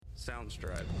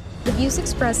Soundstripe. The views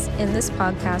expressed in this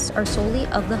podcast are solely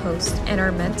of the host and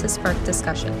are meant to spark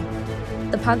discussion.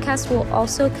 The podcast will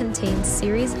also contain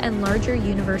series and larger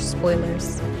universe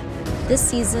spoilers. This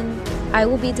season, I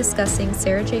will be discussing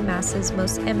Sarah J. Maas's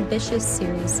most ambitious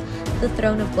series, the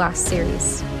Throne of Glass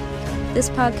series. This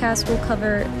podcast will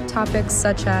cover topics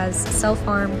such as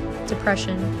self-harm,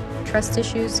 depression, trust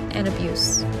issues, and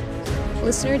abuse.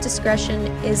 Listener discretion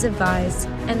is advised,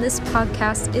 and this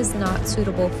podcast is not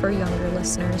suitable for younger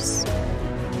listeners.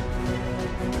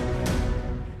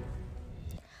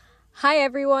 Hi,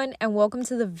 everyone, and welcome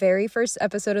to the very first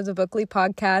episode of the Bookly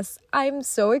podcast. I'm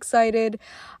so excited.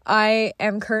 I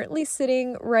am currently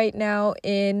sitting right now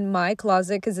in my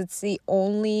closet because it's the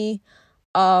only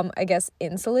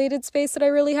insulated space that I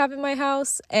really have in my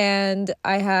house. And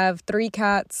I have 3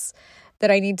 cats that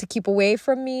I need to keep away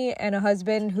from me and a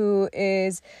husband who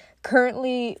is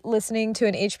currently listening to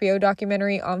an HBO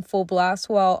documentary on full blast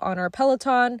while on our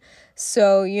Peloton.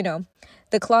 So,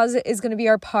 the closet is going to be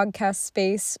our podcast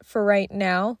space for right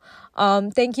now.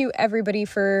 Thank you everybody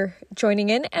for joining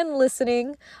in and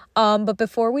listening. But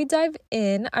before we dive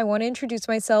in, I want to introduce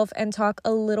myself and talk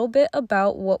a little bit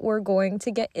about what we're going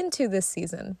to get into this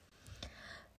season.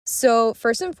 So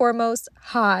first and foremost,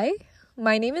 hi,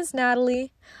 my name is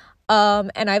Natalie.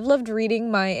 And I've loved reading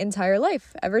my entire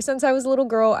life. Ever since I was a little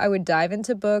girl, I would dive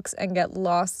into books and get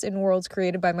lost in worlds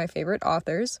created by my favorite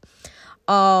authors.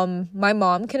 My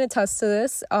mom can attest to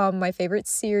this. My favorite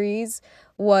series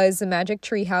was The Magic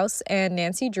Tree House and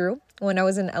Nancy Drew when I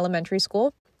was in elementary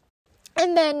school.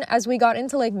 And then as we got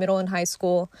into middle and high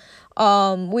school,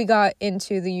 we got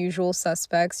into the usual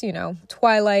suspects,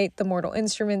 Twilight, the Mortal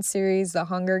Instruments series, the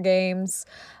Hunger Games,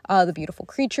 the Beautiful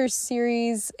Creatures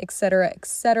series, etc.,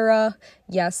 etc.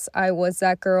 Yes, I was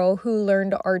that girl who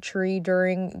learned archery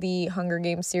during the Hunger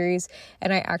Games series,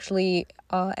 and I actually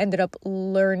ended up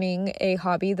learning a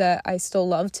hobby that I still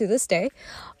love to this day.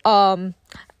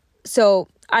 So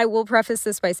I will preface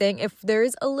this by saying if there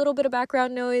is a little bit of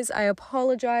background noise, I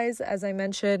apologize. As I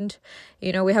mentioned,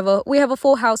 we have a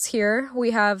full house here.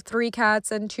 We have 3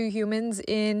 cats and 2 humans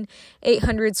in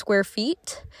 800 square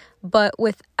feet. But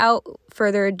without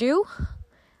further ado,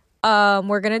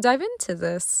 we're going to dive into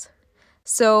this.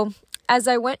 So as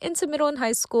I went into middle and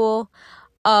high school,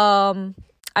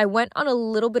 I went on a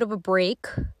little bit of a break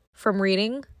from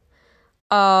reading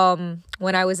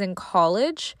when I was in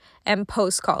college and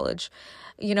post-college.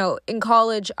 In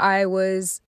college, I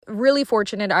was really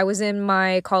fortunate. I was in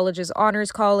my college's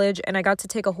honors college, and I got to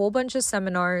take a whole bunch of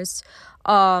seminars.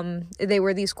 They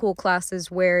were these cool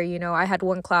classes where, I had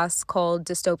one class called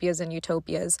Dystopias and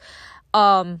Utopias.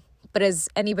 But as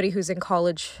anybody who's in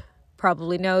college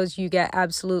probably knows, you get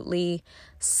absolutely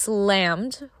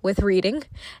slammed with reading,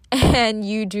 and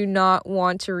you do not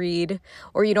want to read,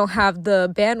 or you don't have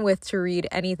the bandwidth to read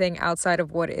anything outside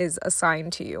of what is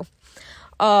assigned to you.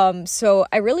 So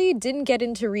I really didn't get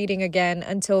into reading again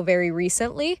until very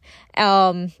recently.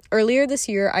 Earlier this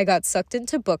year, I got sucked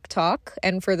into BookTok.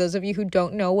 And for those of you who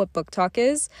don't know what BookTok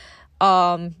is,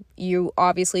 you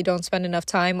obviously don't spend enough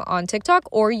time on TikTok,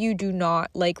 or you do not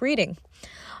like reading.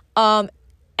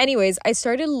 Anyways, I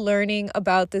started learning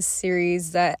about this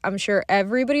series that I'm sure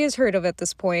everybody has heard of at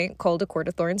this point, called A Court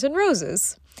of Thorns and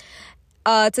Roses.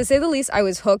 To say the least, I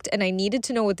was hooked, and I needed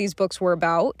to know what these books were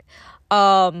about.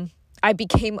 I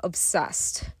became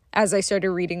obsessed as I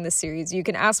started reading this series. You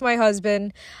can ask my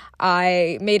husband.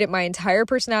 I made it my entire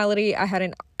personality. I had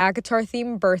an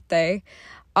ACOTAR-themed birthday.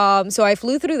 So I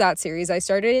flew through that series. I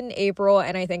started in April,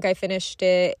 and I think I finished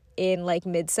it in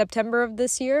mid-September of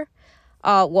this year.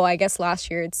 I guess last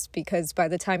year. It's because by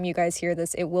the time you guys hear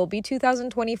this, it will be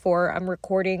 2024. I'm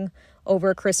recording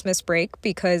over Christmas break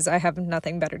because I have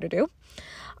nothing better to do.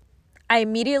 I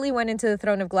immediately went into the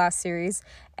Throne of Glass series,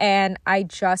 and I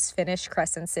just finished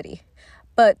Crescent City.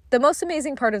 But the most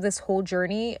amazing part of this whole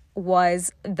journey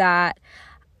was that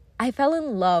I fell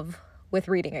in love with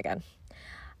reading again.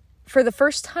 For the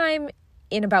first time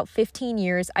in about 15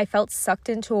 years, I felt sucked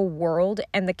into a world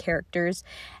and the characters,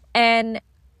 and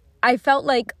I felt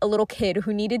like a little kid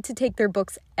who needed to take their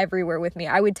books everywhere with me.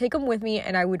 I would take them with me,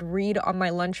 and I would read on my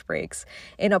lunch breaks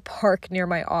in a park near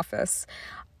my office.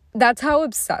 That's how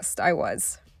obsessed I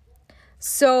was.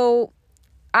 So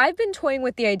I've been toying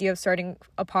with the idea of starting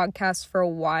a podcast for a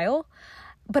while,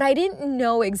 but I didn't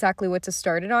know exactly what to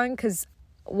start it on because,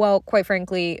 quite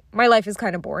frankly, my life is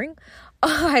kind of boring.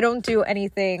 I don't do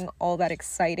anything all that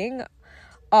exciting.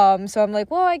 So I'm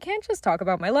like, I can't just talk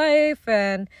about my life,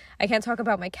 and I can't talk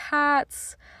about my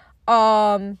cats,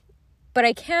 but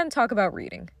I can talk about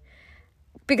reading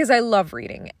because I love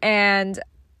reading. And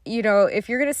if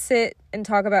you're going to sit and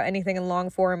talk about anything in long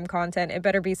form content, it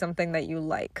better be something that you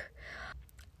like.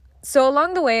 So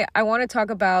along the way, I want to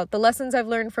talk about the lessons I've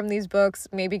learned from these books,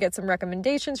 maybe get some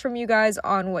recommendations from you guys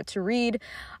on what to read,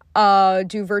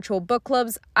 do virtual book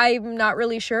clubs. I'm not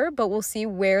really sure, but we'll see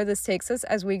where this takes us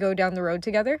as we go down the road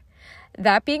together.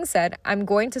 That being said, I'm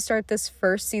going to start this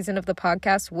first season of the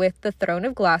podcast with the Throne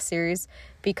of Glass series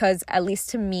because, at least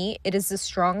to me, it is the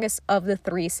strongest of the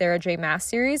 3 Sarah J. Maas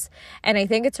series, and I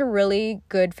think it's a really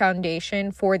good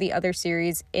foundation for the other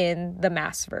series in the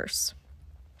Maasverse.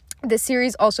 This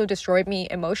series also destroyed me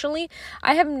emotionally.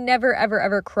 I have never,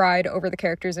 ever cried over the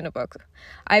characters in a book.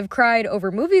 I've cried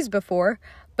over movies before,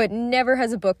 but never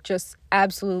has a book just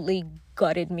absolutely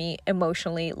gutted me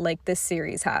emotionally like this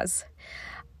series has.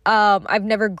 I've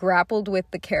never grappled with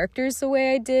the characters the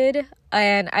way I did,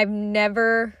 and I've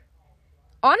never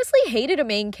honestly hated a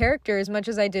main character as much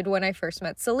as I did when I first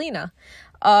met Selena.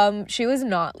 She was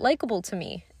not likable to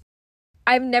me.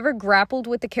 I've never grappled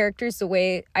with the characters the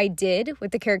way I did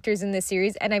with the characters in this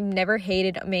series, and I've never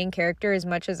hated a main character as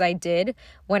much as I did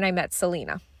when I met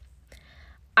Selena.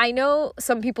 I know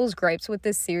some people's gripes with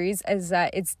this series is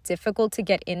that it's difficult to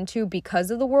get into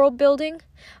because of the world building,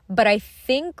 but I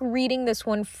think reading this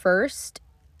one first,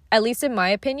 at least in my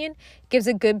opinion, gives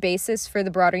a good basis for the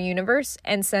broader universe.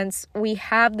 And since we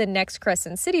have the next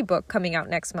Crescent City book coming out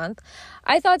next month,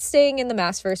 I thought staying in the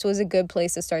Maasverse was a good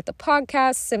place to start the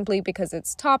podcast simply because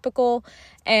it's topical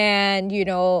and,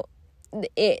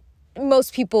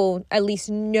 most people at least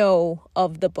know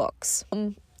of the books.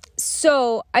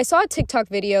 So I saw a TikTok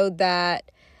video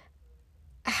that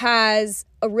has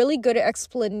a really good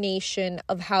explanation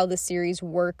of how the series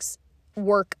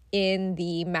work in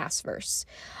the Maasverse.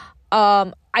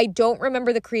 I don't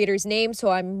remember the creator's name, so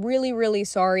I'm really, really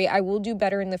sorry. I will do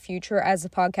better in the future as the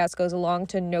podcast goes along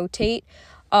to notate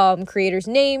creators'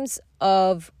 names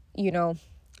of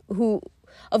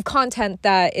content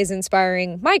that is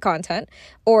inspiring my content,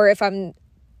 or if I'm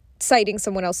citing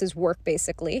someone else's work,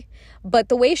 basically. But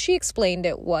the way she explained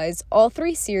it was all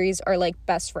 3 series are like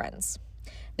best friends.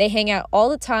 They hang out all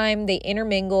the time, they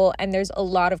intermingle, and there's a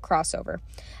lot of crossover.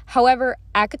 However,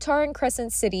 ACOTAR and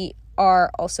Crescent City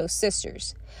are also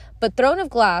sisters. But Throne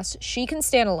of Glass, she can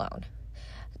stand alone.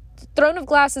 Throne of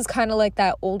Glass is kind of like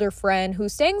that older friend who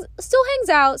still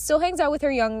hangs out with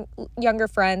her younger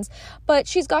friends, but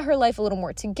she's got her life a little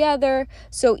more together.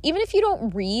 So even if you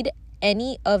don't read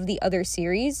any of the other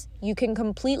series, you can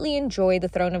completely enjoy the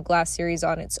Throne of Glass series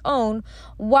on its own,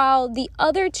 while the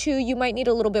other 2 you might need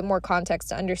a little bit more context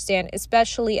to understand,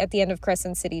 especially at the end of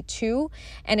Crescent City 2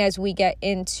 and as we get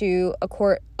into A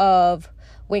Court of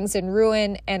Wings and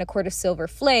Ruin and A Court of Silver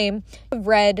Flame. I've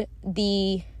read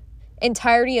the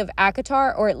entirety of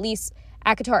ACOTAR, or at least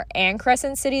ACOTAR and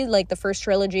Crescent City, like the first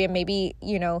trilogy, and maybe,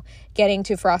 getting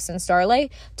to Frost and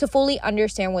Starlight to fully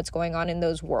understand what's going on in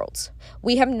those worlds.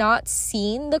 We have not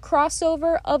seen the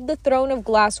crossover of the Throne of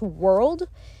Glass world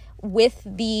with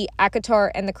the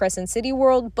ACOTAR and the Crescent City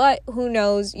world, but who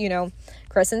knows,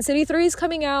 Crescent City 3 is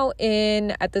coming out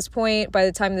at this point, by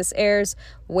the time this airs,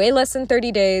 way less than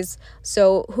 30 days,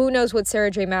 so who knows what Sarah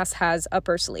J. Maas has up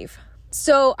her sleeve.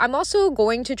 So I'm also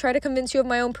going to try to convince you of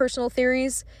my own personal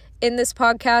theories in this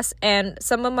podcast, and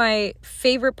some of my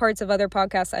favorite parts of other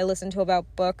podcasts I listen to about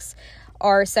books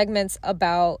are segments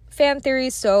about fan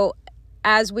theories. So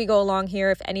as we go along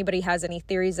here, if anybody has any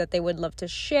theories that they would love to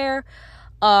share,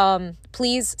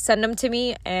 please send them to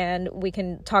me and we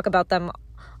can talk about them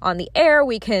on the air.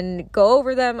 We can go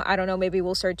over them. I don't know, maybe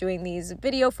we'll start doing these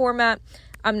video format.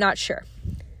 I'm not sure.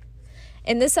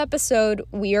 In this episode,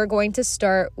 we are going to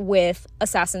start with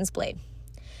Assassin's Blade.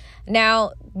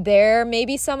 Now, there may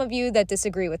be some of you that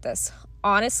disagree with this.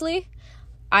 Honestly,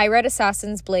 I read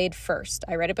Assassin's Blade first.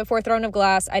 I read it before Throne of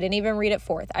Glass. I didn't even read it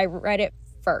fourth. I read it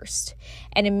first.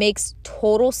 And it makes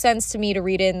total sense to me to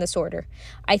read it in this order.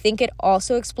 I think it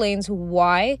also explains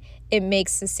why it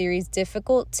makes the series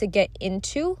difficult to get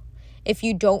into if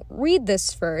you don't read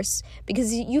this first,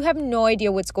 because you have no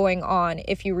idea what's going on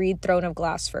if you read Throne of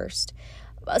Glass first.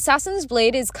 Assassin's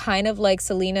Blade is kind of like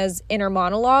Selena's inner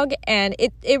monologue, and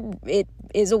it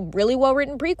is a really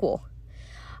well-written prequel.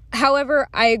 However,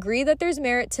 I agree that there's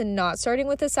merit to not starting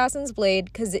with Assassin's Blade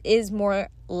because it is more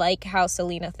like how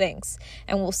Selena thinks,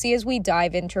 and we'll see as we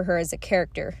dive into her as a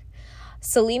character.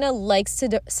 Selena likes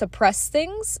to suppress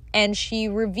things, and she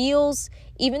reveals,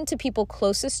 even to people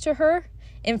closest to her,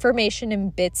 information in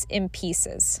bits and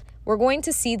pieces. We're going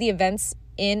to see the events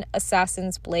in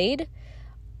Assassin's Blade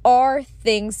are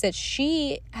things that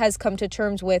she has come to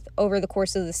terms with over the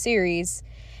course of the series,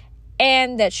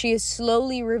 and that she is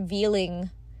slowly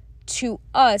revealing to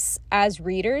us as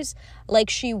readers like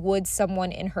she would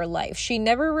someone in her life. She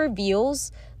never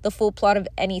reveals the full plot of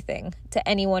anything to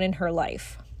anyone in her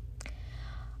life.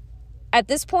 At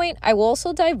this point, I will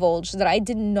also divulge that I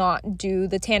did not do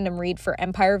the tandem read for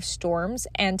Empire of Storms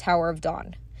and Tower of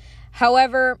Dawn.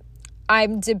 However,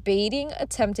 I'm debating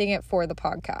attempting it for the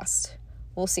podcast.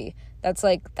 We'll see. That's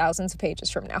like thousands of pages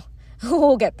from now.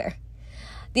 We'll get there.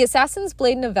 The Assassin's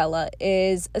Blade novella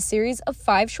is a series of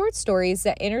 5 short stories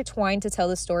that intertwine to tell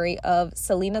the story of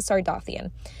Selena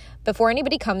Sardathian. Before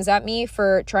anybody comes at me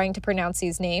for trying to pronounce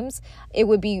these names, it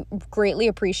would be greatly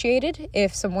appreciated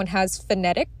if someone has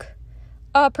phonetic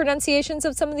pronunciations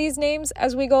of some of these names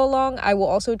as we go along. I will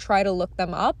also try to look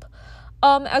them up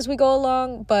as we go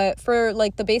along, but for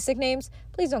like the basic names,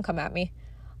 please don't come at me.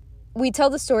 We tell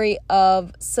the story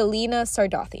of Selena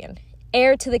Sardathian,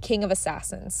 heir to the King of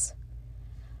Assassins.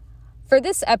 For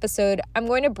this episode, I'm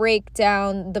going to break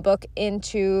down the book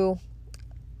into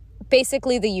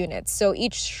basically the units. So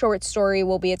each short story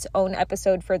will be its own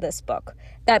episode for this book.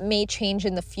 That may change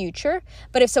in the future,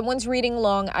 but if someone's reading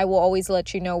along, I will always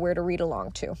let you know where to read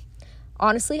along to.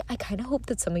 Honestly, I kind of hope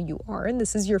that some of you are, and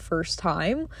this is your first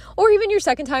time, or even your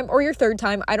second time, or your third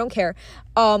time, I don't care.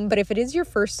 But if it is your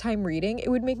first time reading, it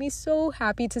would make me so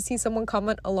happy to see someone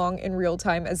comment along in real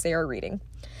time as they are reading.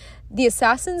 The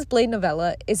Assassin's Blade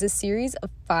novella is a series of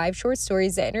 5 short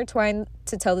stories that intertwine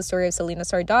to tell the story of Selena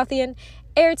Sardathian,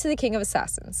 heir to the King of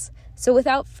Assassins. So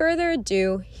without further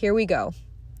ado, here we go.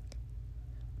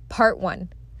 Part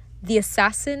 1. The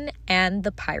Assassin and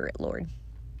the Pirate Lord.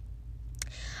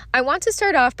 I want to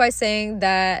start off by saying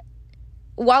that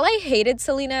while I hated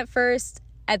Selena at first,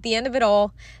 at the end of it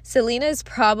all, Selena is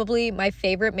probably my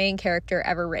favorite main character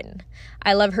ever written.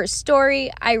 I love her story.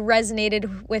 I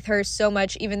resonated with her so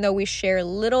much, even though we share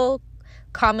little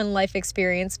common life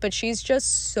experience, but she's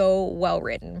just so well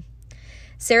written.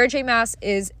 Sarah J. Maas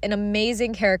is an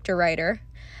amazing character writer,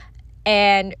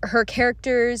 and her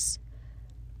characters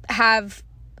have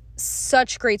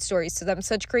such great stories to them,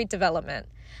 such great development.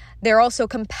 They're also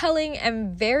compelling,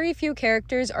 and very few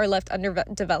characters are left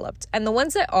underdeveloped. And the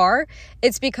ones that are,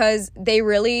 it's because they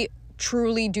really,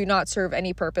 truly do not serve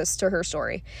any purpose to her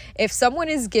story. If someone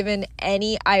is given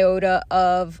any iota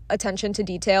of attention to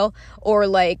detail, or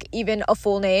like even a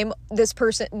full name, this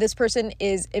person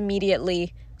is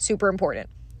immediately super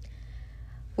important.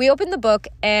 We open the book,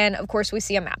 and of course we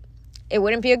see a map. It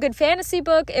wouldn't be a good fantasy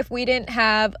book if we didn't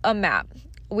have a map.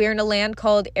 We're in a land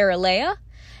called Aralea,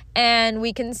 and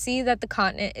we can see that the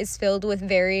continent is filled with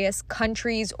various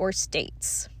countries or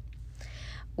states.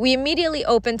 We immediately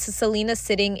open to Selena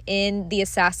sitting in the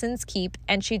Assassin's Keep,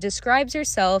 and she describes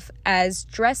herself as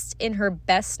dressed in her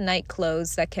best night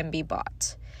clothes that can be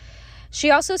bought.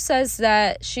 She also says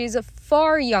that she's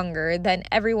far younger than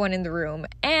everyone in the room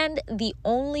and the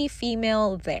only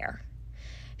female there.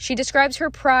 She describes her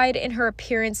pride in her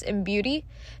appearance and beauty.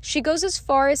 She goes as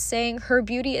far as saying her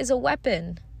beauty is a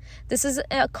weapon. This is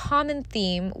a common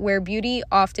theme where beauty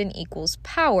often equals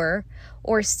power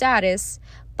or status,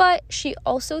 but she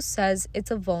also says it's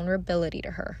a vulnerability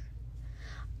to her.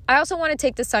 I also want to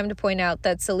take this time to point out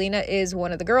that Selena is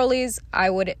one of the girlies. I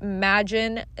would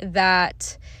imagine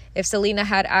that if Selena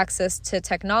had access to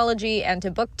technology and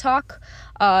to book talk,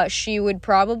 she would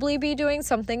probably be doing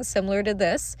something similar to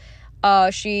this.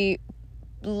 She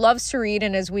loves to read,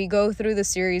 and as we go through the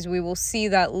series, we will see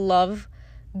that love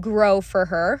grow for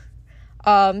her.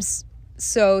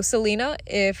 So Selena,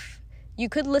 if you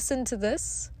could listen to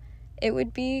this, it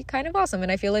would be kind of awesome,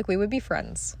 and I feel like we would be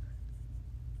friends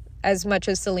as much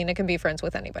as Selena can be friends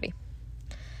with anybody.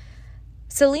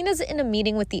 Selena's in a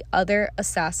meeting with the other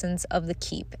assassins of the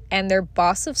Keep and their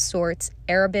boss of sorts,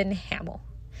 Arobynn Hamel.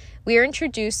 We are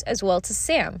introduced as well to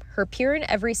Sam, her peer in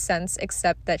every sense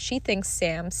except that she thinks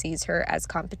Sam sees her as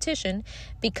competition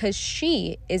because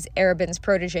she is Arobynn's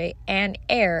protege and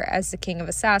heir as the King of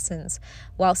Assassins,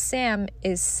 while Sam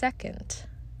is second.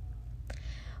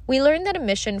 We learn that a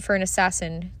mission for an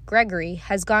assassin, Gregory,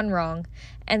 has gone wrong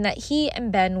and that he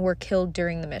and Ben were killed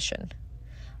during the mission.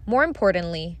 More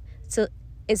importantly,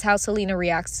 is how Selena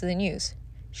reacts to the news.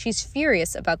 She's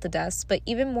furious about the deaths, but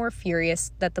even more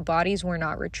furious that the bodies were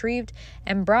not retrieved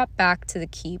and brought back to the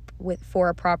keep for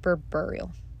a proper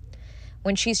burial.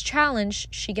 When she's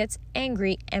challenged, she gets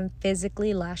angry and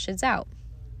physically lashes out.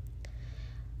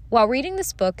 While reading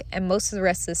this book and most of the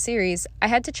rest of the series, I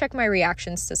had to check my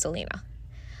reactions to Selena.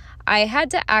 I had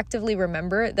to actively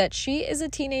remember that she is a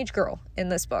teenage girl in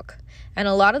this book, and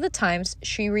a lot of the times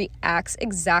she reacts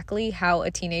exactly how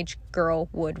a teenage girl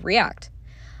would react.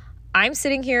 I'm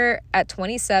sitting here at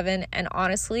 27 and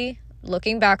honestly,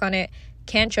 looking back on it,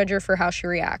 can't judge her for how she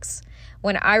reacts.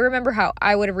 when I remember how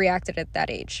I would have reacted at that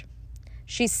age.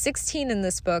 She's 16 in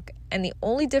this book, and the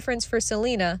only difference for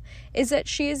Selena is that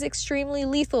she is extremely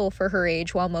lethal for her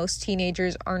age, while most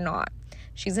teenagers are not.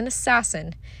 She's an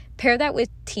assassin. Pair that with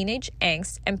teenage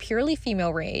angst and purely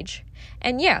female rage.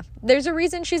 And yeah, there's a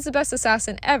reason she's the best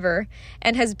assassin ever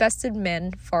and has bested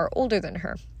men far older than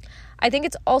her. I think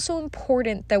it's also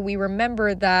important that we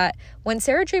remember that when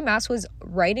Sarah J. Maas was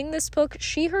writing this book,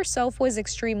 she herself was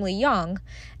extremely young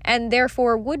and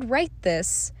therefore would write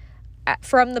this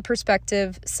from the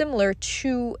perspective similar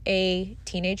to a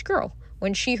teenage girl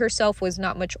when she herself was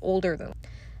not much older than.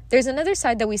 There's another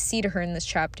side that we see to her in this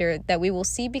chapter that we will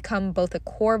see become both a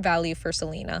core value for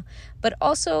Selena, but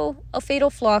also a fatal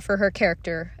flaw for her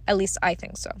character, at least I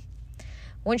think so.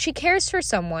 When she cares for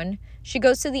someone, she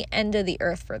goes to the end of the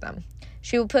earth for them.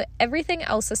 She will put everything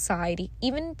else aside,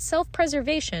 even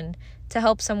self-preservation, to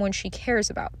help someone she cares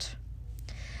about.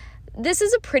 This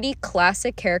is a pretty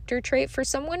classic character trait for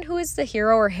someone who is the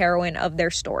hero or heroine of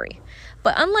their story.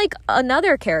 But unlike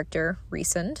another character,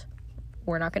 Rhysand,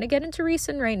 we're not going to get into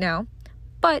Rhysand right now,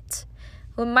 but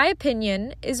who in my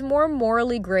opinion is more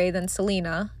morally gray than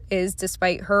Selena is,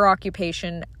 despite her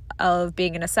occupation of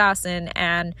being an assassin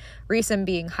and Rhysand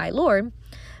being High Lord,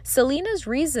 Selena's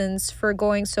reasons for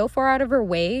going so far out of her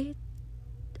way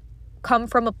come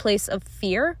from a place of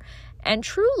fear and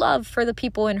true love for the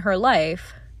people in her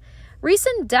life.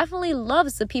 Rhysand definitely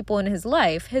loves the people in his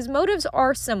life. His motives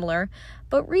are similar,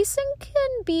 but Rhysand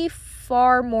can be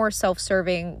far more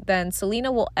self-serving than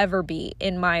Selena will ever be,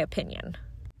 in my opinion.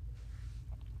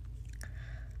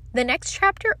 The next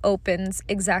chapter opens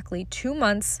exactly 2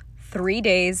 months, 3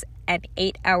 days, and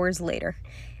 8 hours later,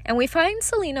 and we find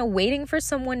Selena waiting for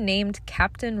someone named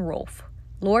Captain Rolfe,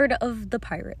 Lord of the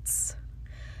Pirates.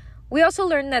 We also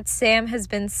learn that Sam has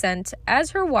been sent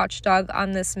as her watchdog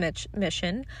on this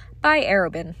mission by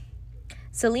Arobynn.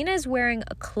 Selena is wearing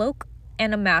a cloak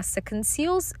and a mask that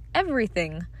conceals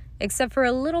everything except for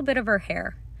a little bit of her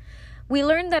hair. We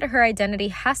learn that her identity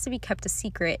has to be kept a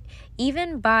secret,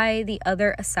 even by the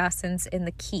other assassins in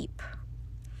the keep.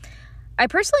 I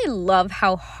personally love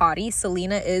how haughty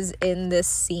Selena is in this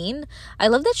scene. I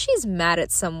love that she's mad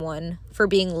at someone for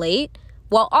being late,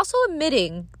 while also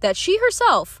admitting that she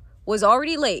herself was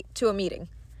already late to a meeting.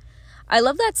 I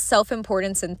love that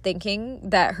self-importance and thinking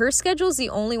that her schedule is the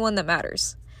only one that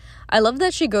matters. I love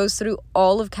that she goes through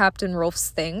all of Captain Rolfe's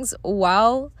things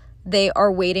while they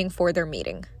are waiting for their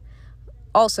meeting.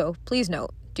 Also, please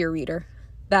note, dear reader,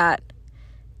 that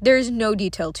there is no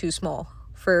detail too small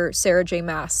for Sarah J.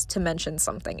 Maas to mention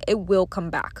something. It will come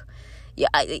back.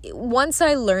 Once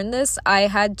I learned this, I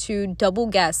had to double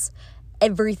guess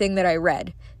everything that I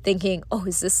read, thinking, oh,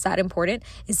 is this that important?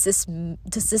 Does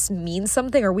this mean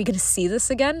something? Are we going to see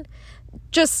this again?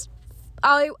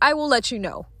 I will let you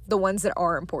know the ones that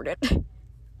are important.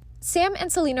 Sam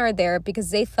and Selena are there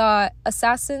because they thought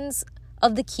assassins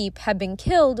of the keep had been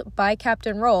killed by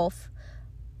Captain Rolfe,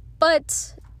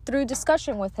 but through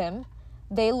discussion with him,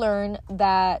 they learn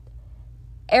that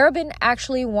Arobynn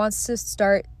actually wants to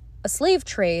start a slave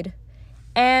trade,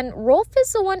 and Rolfe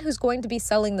is the one who's going to be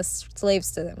selling the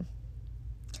slaves to them.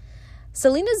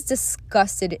 Selena's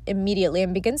disgusted immediately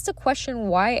and begins to question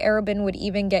why Arobynn would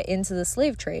even get into the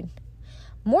slave trade.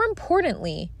 More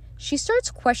importantly, she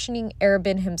starts questioning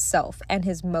Arobynn himself and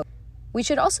his motive. We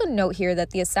should also note here that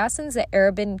the assassins that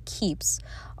Arobynn keeps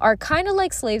are kind of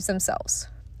like slaves themselves.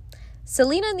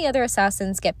 Selena and the other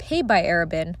assassins get paid by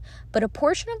Arobynn, but a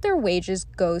portion of their wages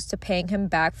goes to paying him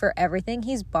back for everything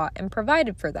he's bought and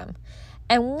provided for them.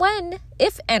 And when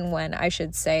I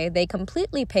should say, they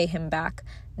completely pay him back,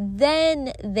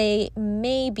 then they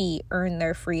maybe earn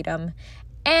their freedom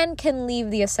and can leave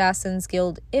the Assassin's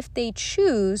Guild if they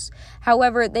choose.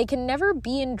 However, they can never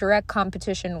be in direct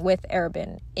competition with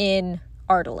Arobynn in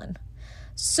Ardalan.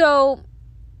 So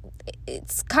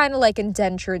it's kind of like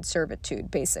indentured servitude,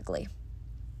 basically.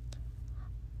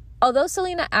 Although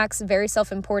Selena acts very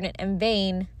self-important and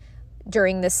vain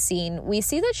during this scene, we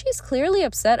see that she's clearly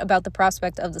upset about the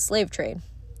prospect of the slave trade.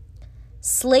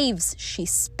 Slaves, she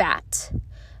spat,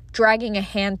 dragging a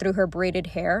hand through her braided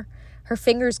hair, her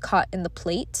fingers caught in the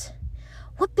plate.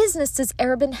 What business does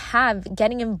Arobynn have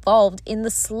getting involved in the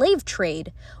slave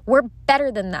trade? We're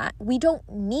better than that. We don't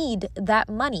need that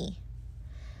money.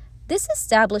 This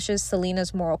establishes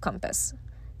Selena's moral compass.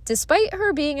 Despite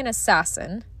her being an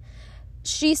assassin,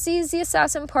 she sees the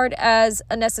assassin part as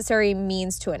a necessary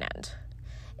means to an end.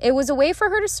 It was a way for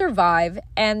her to survive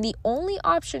and the only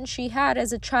option she had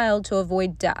as a child to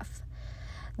avoid death.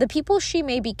 The people she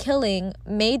may be killing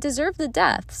may deserve the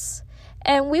deaths,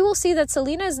 and we will see that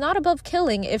Selena is not above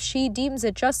killing if she deems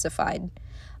it justified.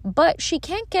 But she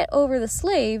can't get over the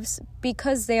slaves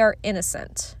because they are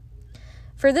innocent.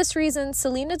 For this reason,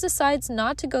 Selena decides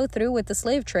not to go through with the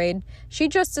slave trade. She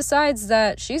just decides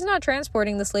that she's not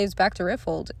transporting the slaves back to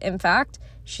Rifthold. In fact,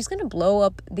 she's going to blow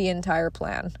up the entire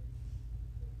plan.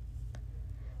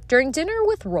 During dinner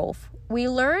with Rolf, we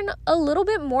learn a little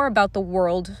bit more about the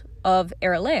world of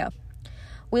Aralea.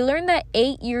 We learn that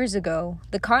 8 years ago,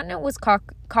 the continent was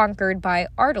conquered by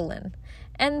Ardalan,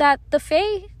 and that the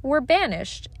Fae were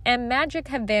banished, and magic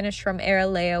had vanished from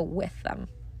Aralea with them.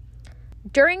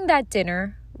 During that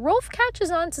dinner, Rolf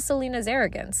catches on to Selena's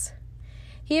arrogance.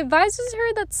 He advises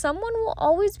her that someone will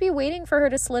always be waiting for her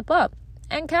to slip up,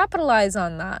 and capitalize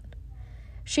on that.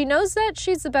 She knows that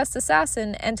she's the best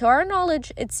assassin, and to our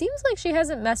knowledge, it seems like she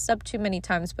hasn't messed up too many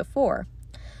times before.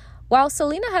 While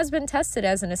Selena has been tested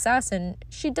as an assassin,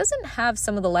 she doesn't have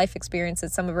some of the life experience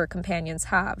that some of her companions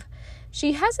have.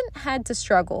 She hasn't had to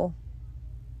struggle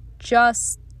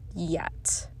just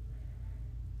yet.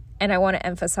 And I want to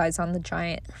emphasize on the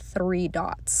giant 3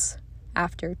 dots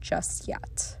after just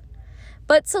yet.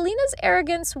 But Selena's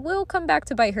arrogance will come back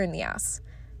to bite her in the ass.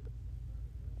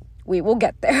 We will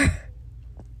get there.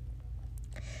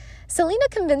 Selena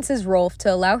convinces Rolf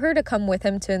to allow her to come with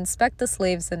him to inspect the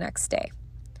slaves the next day.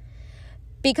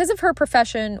 Because of her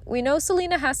profession, we know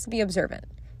Selena has to be observant.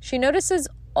 She notices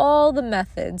all the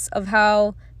methods of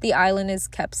how the island is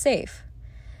kept safe.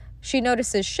 She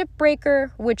notices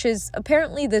Shipbreaker, which is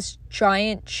apparently this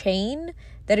giant chain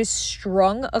that is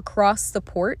strung across the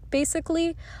port,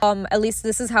 basically. At least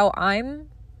this is how I'm,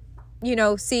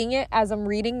 seeing it as I'm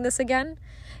reading this again.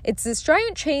 It's this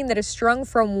giant chain that is strung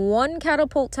from one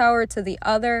catapult tower to the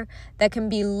other that can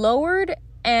be lowered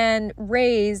and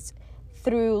raised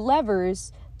through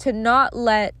levers to not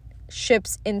let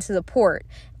ships into the port.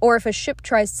 Or if a ship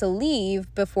tries to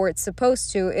leave before it's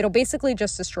supposed to, it'll basically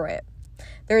just destroy it.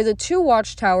 There are the 2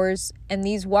 watchtowers, and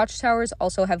these watchtowers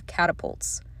also have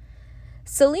catapults.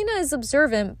 Selena is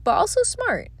observant, but also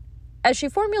smart, as she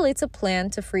formulates a plan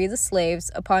to free the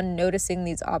slaves upon noticing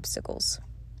these obstacles.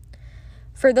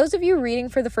 For those of you reading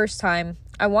for the first time,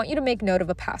 I want you to make note of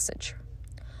a passage.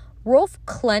 Rolf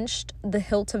clenched the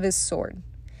hilt of his sword.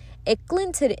 It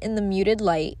glinted in the muted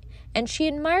light, and she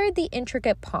admired the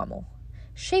intricate pommel,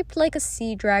 shaped like a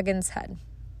sea dragon's head.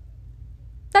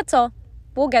 That's all.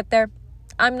 We'll get there.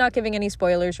 I'm not giving any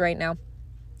spoilers right now.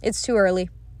 It's too early.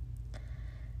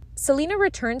 Selena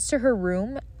returns to her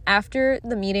room after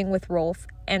the meeting with Rolf,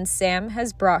 and Sam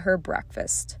has brought her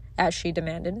breakfast, as she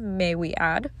demanded, may we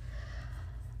add.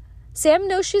 Sam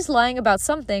knows she's lying about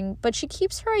something, but she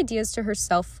keeps her ideas to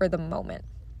herself for the moment.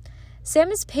 Sam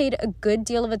has paid a good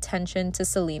deal of attention to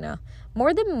Selena,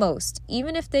 more than most,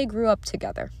 even if they grew up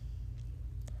together.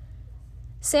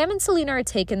 Sam and Selena are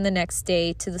taken the next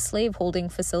day to the slave-holding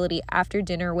facility after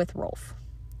dinner with Rolf.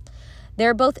 They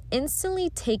are both instantly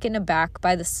taken aback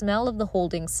by the smell of the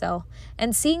holding cell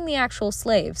and seeing the actual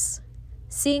slaves,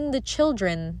 seeing the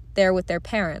children there with their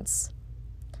parents.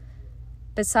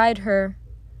 Beside her,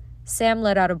 Sam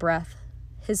let out a breath,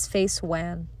 his face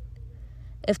wan.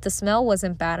 If the smell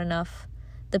wasn't bad enough,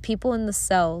 the people in the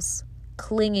cells,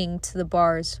 clinging to the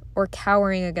bars or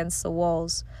cowering against the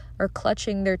walls or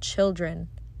clutching their children,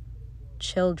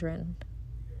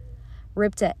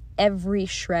 ripped at every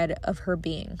shred of her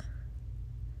being.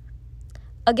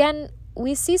 Again,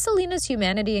 we see Selena's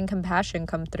humanity and compassion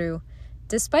come through,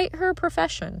 despite her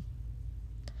profession.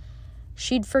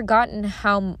 She'd forgotten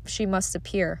how she must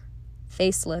appear,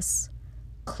 faceless,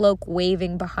 cloak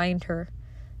waving behind her,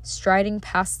 striding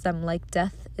past them like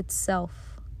death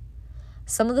itself.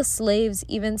 Some of the slaves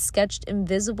even sketched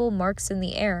invisible marks in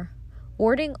the air,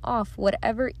 warding off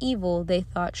whatever evil they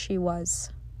thought she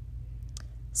was.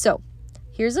 So,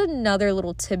 here's another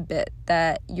little tidbit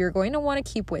that you're going to want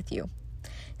to keep with you.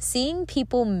 Seeing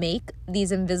people make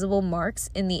these invisible marks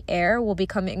in the air will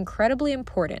become incredibly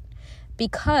important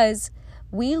because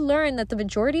we learn that the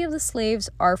majority of the slaves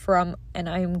are from, and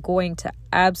I am going to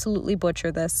absolutely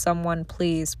butcher this. Someone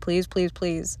please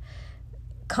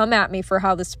come at me for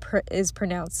how this is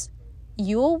pronounced.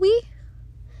 Yulwe?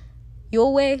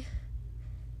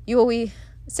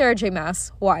 Sarah J.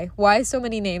 Maas. Why? Why so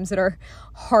many names that are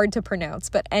hard to pronounce?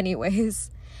 But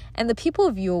anyways, and the people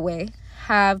of Yulwe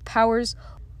have powers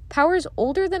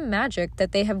older than magic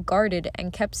that they have guarded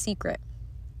and kept secret.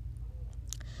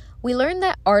 We learn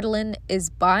that Ardalan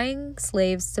is buying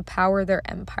slaves to power their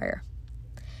empire.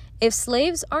 If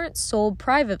slaves aren't sold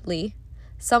privately,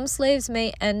 some slaves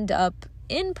may end up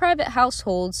in private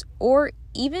households or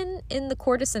even in the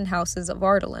courtesan houses of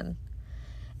Ardalan.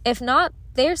 If not,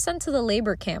 they are sent to the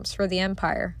labor camps for the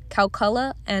empire,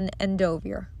 Calculla and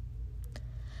Endovir.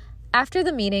 After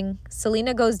the meeting,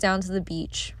 Selena goes down to the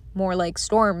beach, more like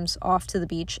storms off to the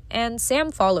beach, and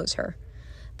Sam follows her.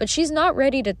 But she's not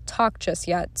ready to talk just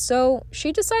yet, so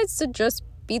she decides to just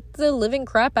beat the living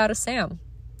crap out of Sam.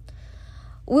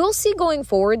 We'll see going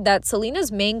forward that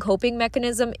Selena's main coping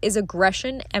mechanism is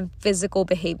aggression and physical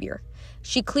behavior.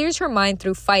 She clears her mind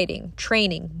through fighting,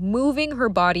 training, moving her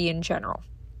body in general.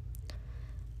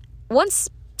 Once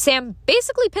Sam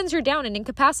basically pins her down and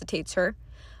incapacitates her,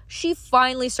 she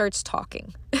finally starts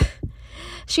talking.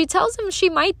 She tells him she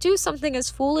might do something as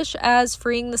foolish as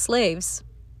freeing the slaves.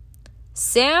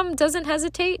 Sam doesn't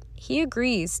hesitate. He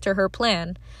agrees to her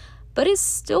plan, but is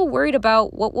still worried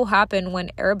about what will happen when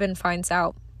Arobynn finds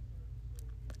out.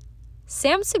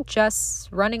 Sam suggests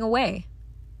running away.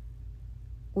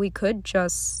 We could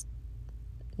just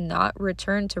not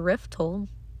return to Rifthold.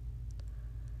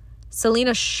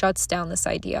 Selena shuts down this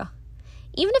idea.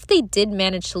 Even if they did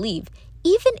manage to leave,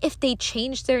 even if they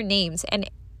changed their names, and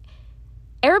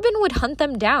Arobynn would hunt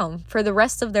them down for the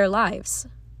rest of their lives.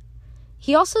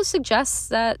 He also suggests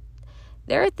that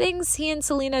there are things he and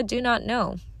Selena do not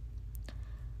know.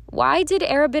 Why did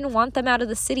Arobynn want them out of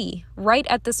the city right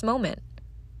at this moment?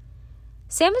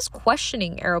 Sam is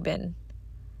questioning Arobynn,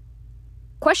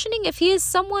 questioning if he is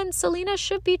someone Selena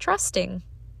should be trusting.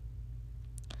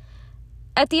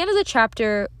 At the end of the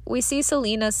chapter, we see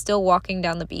Selena still walking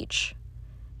down the beach.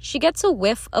 She gets a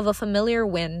whiff of a familiar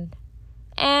wind,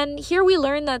 and here we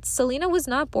learn that Selena was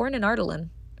not born in Ardalan.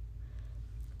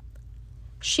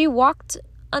 She walked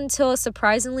until a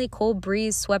surprisingly cold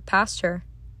breeze swept past her.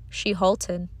 She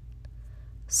halted.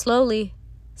 Slowly,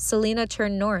 Selena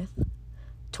turned north,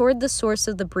 toward the source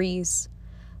of the breeze,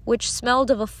 which smelled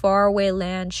of a faraway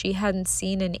land she hadn't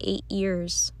seen in 8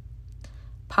 years.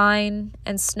 Pine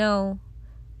and snow,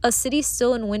 a city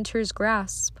still in winter's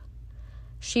grasp.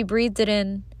 She breathed it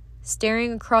in,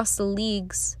 staring across the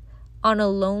leagues on a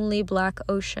lonely black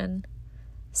ocean,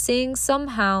 seeing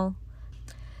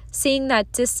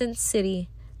that distant city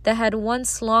that had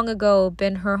once long ago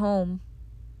been her home.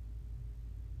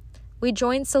 We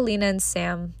joined Selena and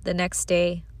Sam the next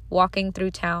day, walking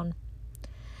through town.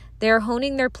 They are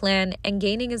honing their plan and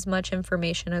gaining as much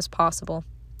information as possible.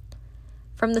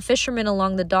 From the fishermen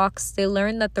along the docks, they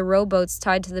learn that the rowboats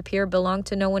tied to the pier belong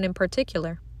to no one in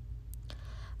particular.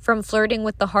 From flirting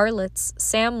with the harlots,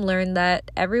 Sam learned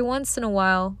that every once in a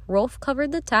while, Rolf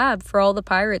covered the tab for all the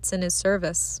pirates in his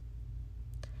service.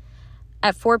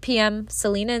 At 4 p.m.,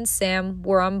 Selena and Sam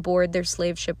were on board their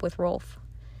slave ship with Rolf,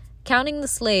 counting the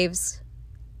slaves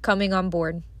coming on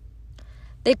board.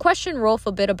 They questioned Rolf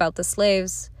a bit about the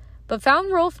slaves, but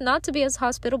found Rolf not to be as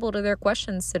hospitable to their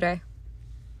questions today.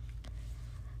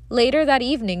 Later that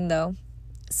evening, though,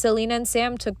 Selena and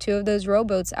Sam took 2 of those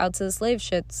rowboats out to the slave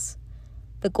ships,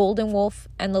 the Golden Wolf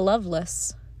and the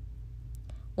Loveless.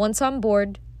 Once on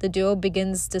board, the duo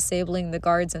begins disabling the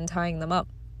guards and tying them up.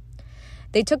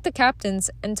 They took the captains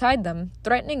and tied them,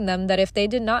 threatening them that if they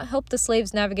did not help the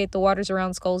slaves navigate the waters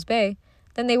around Skulls Bay,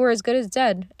 then they were as good as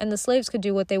dead, and the slaves could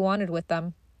do what they wanted with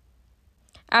them.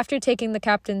 After taking the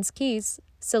captain's keys,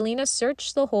 Selena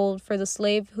searched the hold for the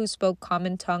slave who spoke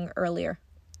common tongue earlier.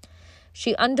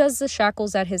 She undoes the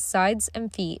shackles at his sides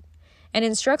and feet, and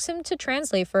instructs him to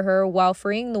translate for her while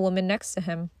freeing the woman next to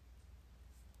him.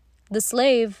 The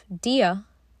slave, Dia,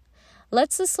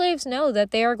 lets the slaves know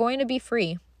that they are going to be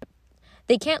free.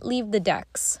 They can't leave the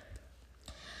decks.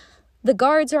 The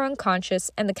guards are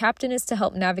unconscious, and the captain is to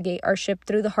help navigate our ship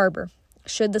through the harbor,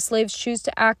 should the slaves choose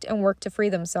to act and work to free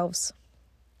themselves.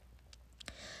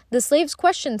 The slaves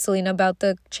question Selena about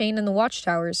the chain and the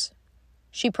watchtowers.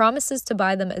 She promises to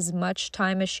buy them as much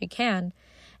time as she can,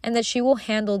 and that she will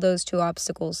handle those 2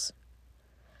 obstacles.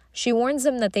 She warns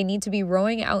them that they need to be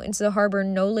rowing out into the harbor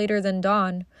no later than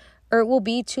dawn, or it will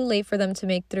be too late for them to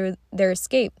make through their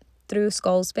escape through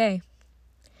Skulls Bay.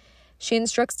 She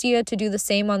instructs Dia to do the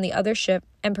same on the other ship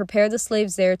and prepare the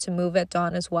slaves there to move at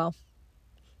dawn as well.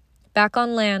 Back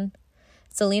on land,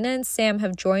 Selena and Sam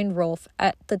have joined Rolf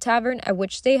at the tavern at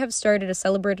which they have started a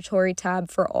celebratory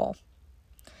tab for all.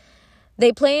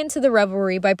 They play into the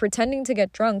revelry by pretending to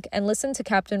get drunk and listen to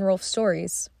Captain Rolf's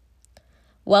stories.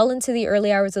 Well into the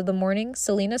early hours of the morning,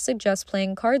 Selena suggests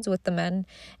playing cards with the men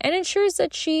and ensures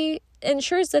that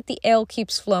the ale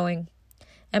keeps flowing.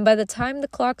 And by the time the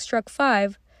clock struck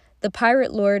 5, the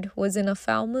pirate lord was in a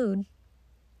foul mood.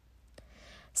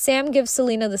 Sam gives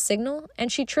Selena the signal,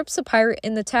 and she trips a pirate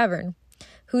in the tavern,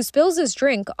 who spills his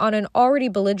drink on an already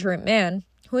belligerent man,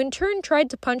 who in turn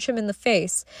tried to punch him in the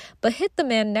face, but hit the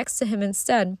man next to him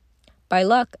instead. By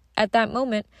luck, at that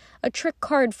moment, a trick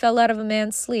card fell out of a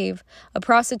man's sleeve, a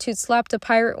prostitute slapped a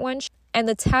pirate wench, and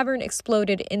the tavern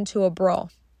exploded into a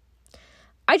brawl.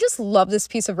 I just love this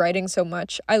piece of writing so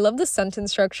much. I love the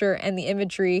sentence structure and the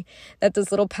imagery that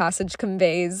this little passage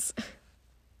conveys.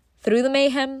 Through the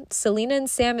mayhem, Selena and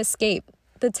Sam escape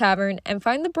the tavern and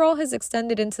find the brawl has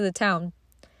extended into the town.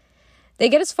 They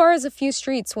get as far as a few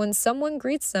streets when someone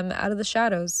greets them out of the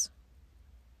shadows.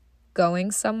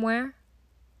 Going somewhere?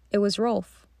 It was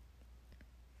Rolf.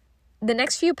 The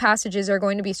next few passages are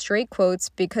going to be straight quotes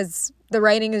because the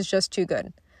writing is just too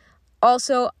good.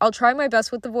 Also, I'll try my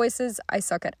best with the voices. I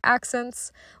suck at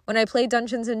accents. When I play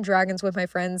Dungeons and Dragons with my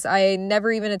friends, I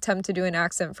never even attempt to do an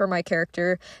accent for my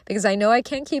character because I know I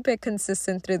can't keep it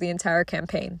consistent through the entire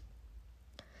campaign.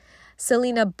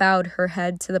 Selena bowed her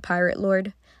head to the pirate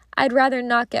lord. I'd rather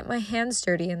not get my hands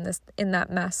dirty in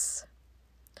that mess.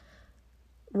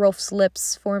 Rolf's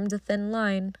lips formed a thin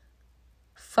line.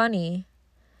 Funny,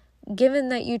 given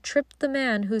that you tripped the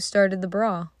man who started the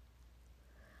brawl.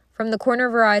 From the corner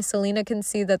of her eye, Selena can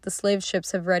see that the slave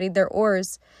ships have readied their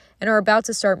oars and are about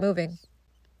to start moving.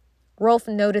 Rolf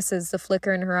notices the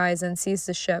flicker in her eyes and sees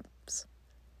the ships.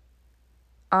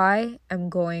 I am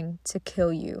going to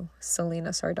kill you, Selena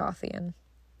Sardothian.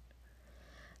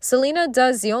 Selena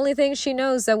does the only thing she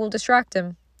knows that will distract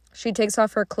him. She takes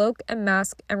off her cloak and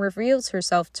mask and reveals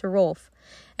herself to Rolf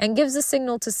and gives a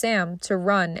signal to Sam to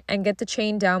run and get the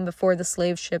chain down before the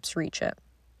slave ships reach it.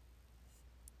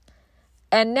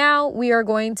 And now we are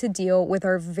going to deal with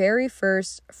our very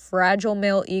first fragile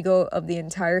male ego of the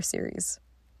entire series.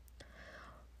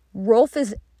 Rolf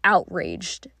is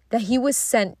outraged that he was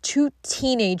sent two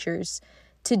teenagers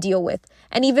to deal with,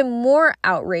 and even more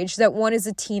outraged that one is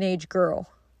a teenage girl.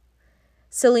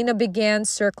 Selena began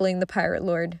circling the pirate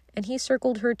lord, and he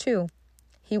circled her too.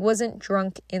 He wasn't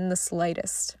drunk in the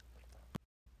slightest.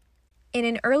 In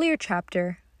an earlier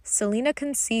chapter, Selena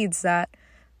concedes that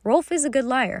Rolf is a good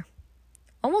liar.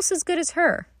 Almost as good as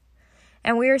her.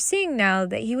 And we are seeing now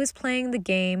that he was playing the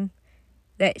game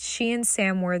that she and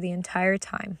Sam were the entire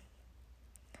time.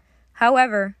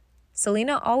 However,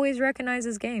 Selena always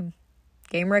recognizes game.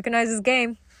 Game recognizes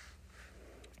game.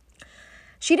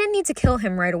 She didn't need to kill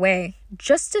him right away,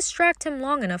 just distract him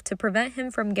long enough to prevent him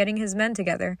from getting his men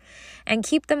together and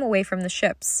keep them away from the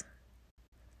ships.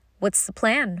 What's the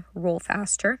plan? Rolf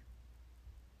asked her.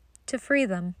 To free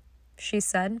them, she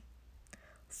said.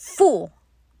 Fool!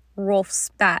 Rolf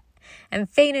spat and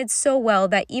feinted so well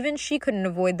that even she couldn't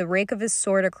avoid the rake of his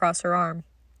sword across her arm.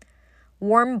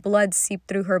 Warm blood seeped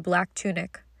through her black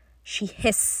tunic. She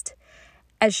hissed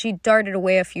as she darted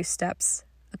away a few steps.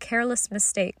 A careless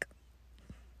mistake.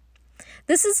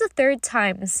 This is the third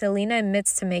time Selena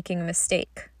admits to making a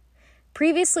mistake.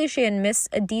 Previously, she had missed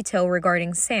a detail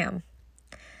regarding Sam.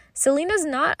 Selena's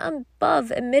not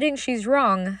above admitting she's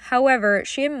wrong. However,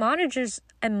 she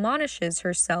admonishes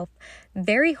herself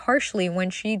very harshly when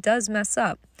she does mess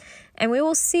up, and we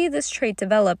will see this trait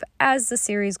develop as the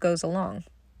series goes along.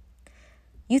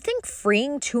 You think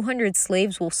freeing 200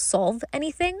 slaves will solve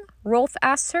anything? Rolf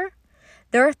asks her.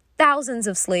 There are thousands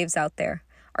of slaves out there.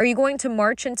 Are you going to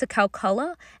march into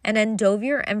Calcutta and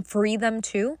Endovier and free them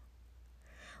too?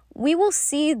 We will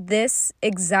see this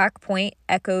exact point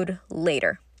echoed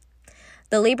later.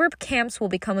 The labor camps will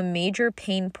become a major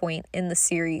pain point in the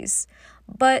series,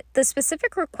 but the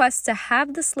specific request to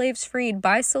have the slaves freed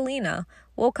by Selena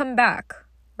will come back.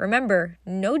 Remember,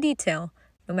 no detail,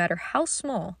 no matter how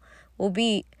small, will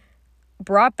be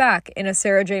brought back in a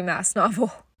Sarah J. Maas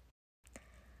novel.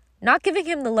 Not giving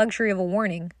him the luxury of a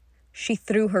warning, she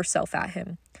threw herself at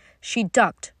him. She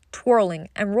ducked, twirling,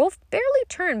 and Rolf barely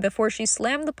turned before she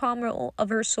slammed the pommel of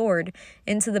her sword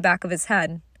into the back of his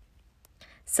head.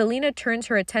 Selena turns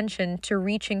her attention to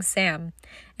reaching Sam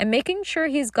and making sure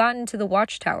he's gotten to the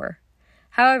watchtower.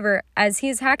 However, as he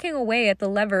is hacking away at the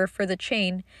lever for the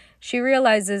chain, she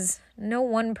realizes no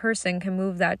one person can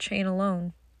move that chain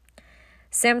alone.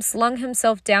 Sam slung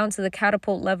himself down to the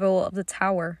catapult level of the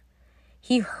tower.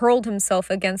 He hurled himself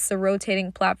against the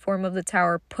rotating platform of the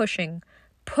tower, pushing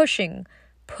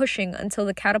until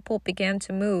the catapult began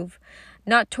to move,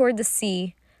 not toward the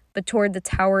sea, but toward the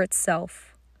tower itself.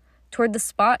 Toward the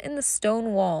spot in the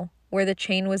stone wall where the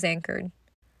chain was anchored.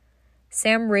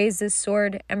 Sam raised his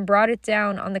sword and brought it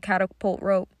down on the catapult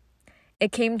rope.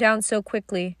 It came down so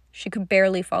quickly she could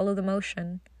barely follow the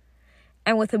motion.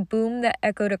 And with a boom that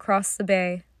echoed across the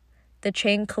bay, the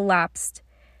chain collapsed,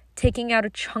 taking out a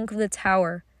chunk of the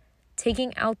tower,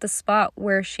 taking out the spot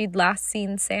where she'd last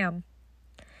seen Sam.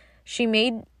 She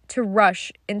made to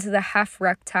rush into the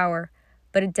half-wrecked tower,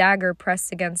 but a dagger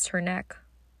pressed against her neck.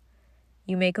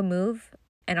 You make a move,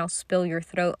 and I'll spill your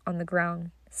throat on the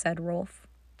ground, said Rolf.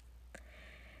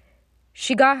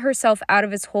 She got herself out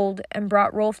of his hold and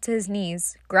brought Rolf to his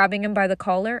knees, grabbing him by the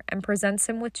collar, and presents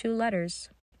him with 2 letters.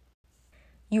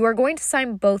 You are going to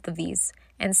sign both of these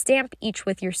and stamp each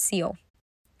with your seal.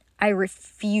 I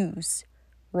refuse,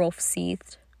 Rolf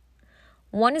seethed.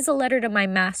 One is a letter to my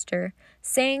master,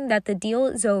 saying that the deal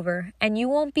is over and you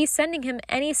won't be sending him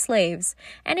any slaves,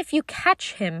 and if you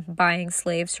catch him buying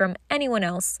slaves from anyone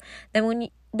else,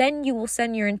 then you will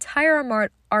send your entire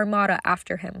armada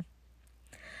after him.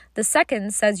 The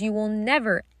second says you will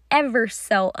never, ever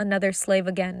sell another slave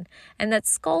again, and that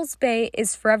Skulls Bay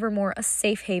is forevermore a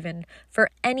safe haven for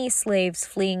any slaves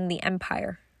fleeing the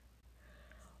Empire.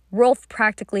 Rolf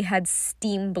practically had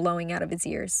steam blowing out of his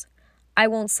ears. I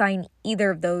won't sign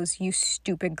either of those, you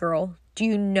stupid girl. Do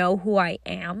you know who I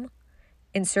am?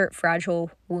 Insert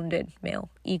fragile, wounded male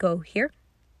ego here.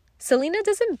 Selena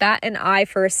doesn't bat an eye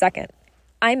for a second.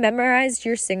 I memorized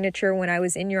your signature when I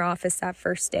was in your office that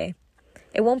first day.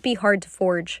 It won't be hard to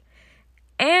forge.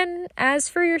 And as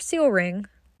for your seal ring,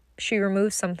 she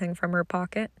removed something from her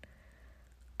pocket.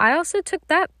 I also took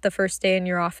that the first day in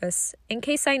your office, in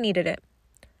case I needed it.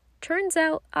 Turns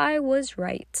out I was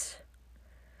right.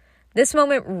 This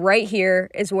moment right here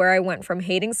is where I went from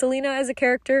hating Selena as a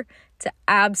character to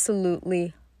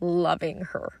absolutely loving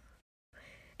her.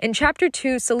 In Chapter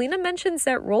 2, Selena mentions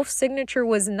that Rolf's signature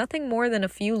was nothing more than a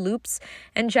few loops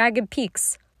and jagged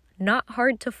peaks, not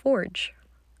hard to forge.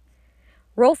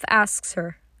 Rolf asks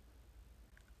her,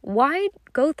 why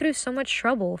go through so much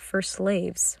trouble for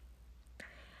slaves?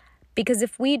 Because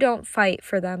if we don't fight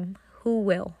for them, who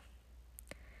will?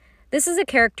 This is a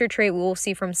character trait we will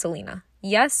see from Selena.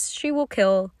 Yes, she will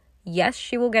kill. Yes,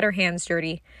 she will get her hands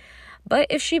dirty. But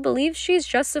if she believes she's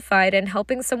justified in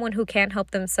helping someone who can't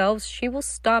help themselves, she will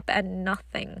stop at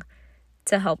nothing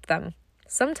to help them,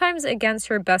 sometimes against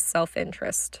her best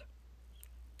self-interest.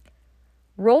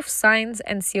 Rolf signs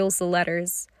and seals the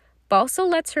letters, but also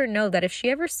lets her know that if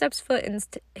she ever steps foot in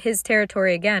his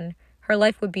territory again, her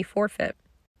life would be forfeit.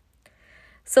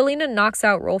 Selena knocks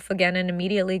out Rolf again and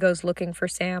immediately goes looking for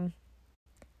Sam.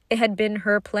 It had been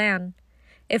her plan.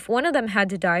 If one of them had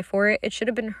to die for it, it should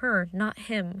have been her, not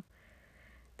him.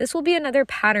 This will be another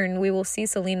pattern we will see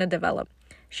Selena develop.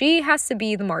 She has to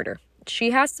be the martyr.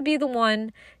 She has to be the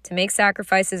one to make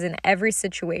sacrifices in every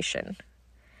situation.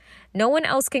 No one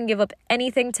else can give up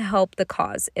anything to help the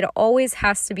cause. It always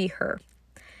has to be her.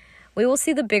 We will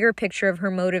see the bigger picture of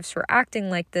her motives for acting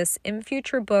like this in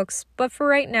future books, but for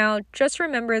right now, just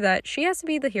remember that she has to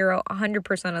be the hero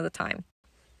 100% of the time.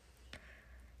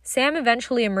 Sam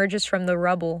eventually emerges from the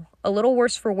rubble, a little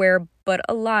worse for wear, but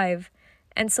alive,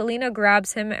 and Selena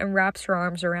grabs him and wraps her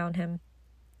arms around him.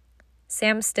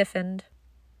 Sam stiffened,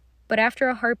 but after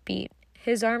a heartbeat,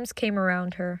 his arms came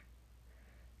around her.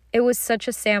 It was such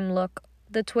a Sam look,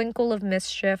 the twinkle of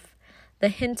mischief, the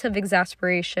hint of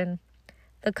exasperation,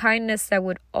 the kindness that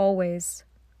would always,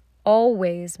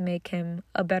 always make him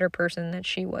a better person than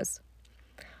she was.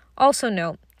 Also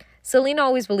note, Selena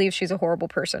always believes she's a horrible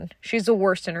person. She's the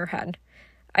worst in her head.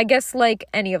 I guess like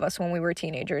any of us when we were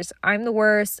teenagers. I'm the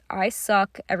worst, I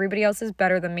suck, everybody else is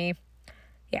better than me.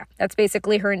 Yeah, that's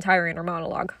basically her entire inner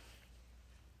monologue.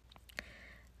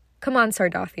 Come on,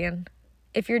 Sardathian.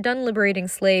 If you're done liberating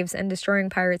slaves and destroying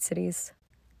pirate cities,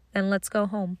 then let's go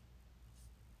home.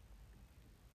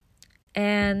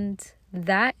 And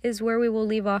that is where we will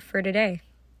leave off for today.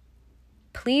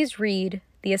 Please read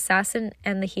The Assassin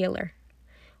and the Healer,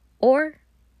 or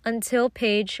until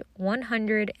page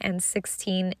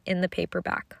 116 in the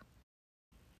paperback.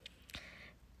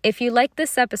 If you like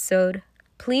this episode,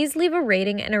 please leave a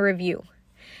rating and a review.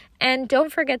 And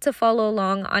don't forget to follow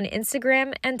along on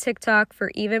Instagram and TikTok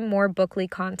for even more Bookly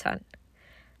content.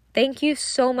 Thank you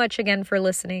so much again for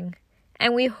listening,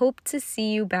 and we hope to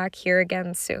see you back here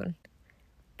again soon.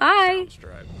 Bye!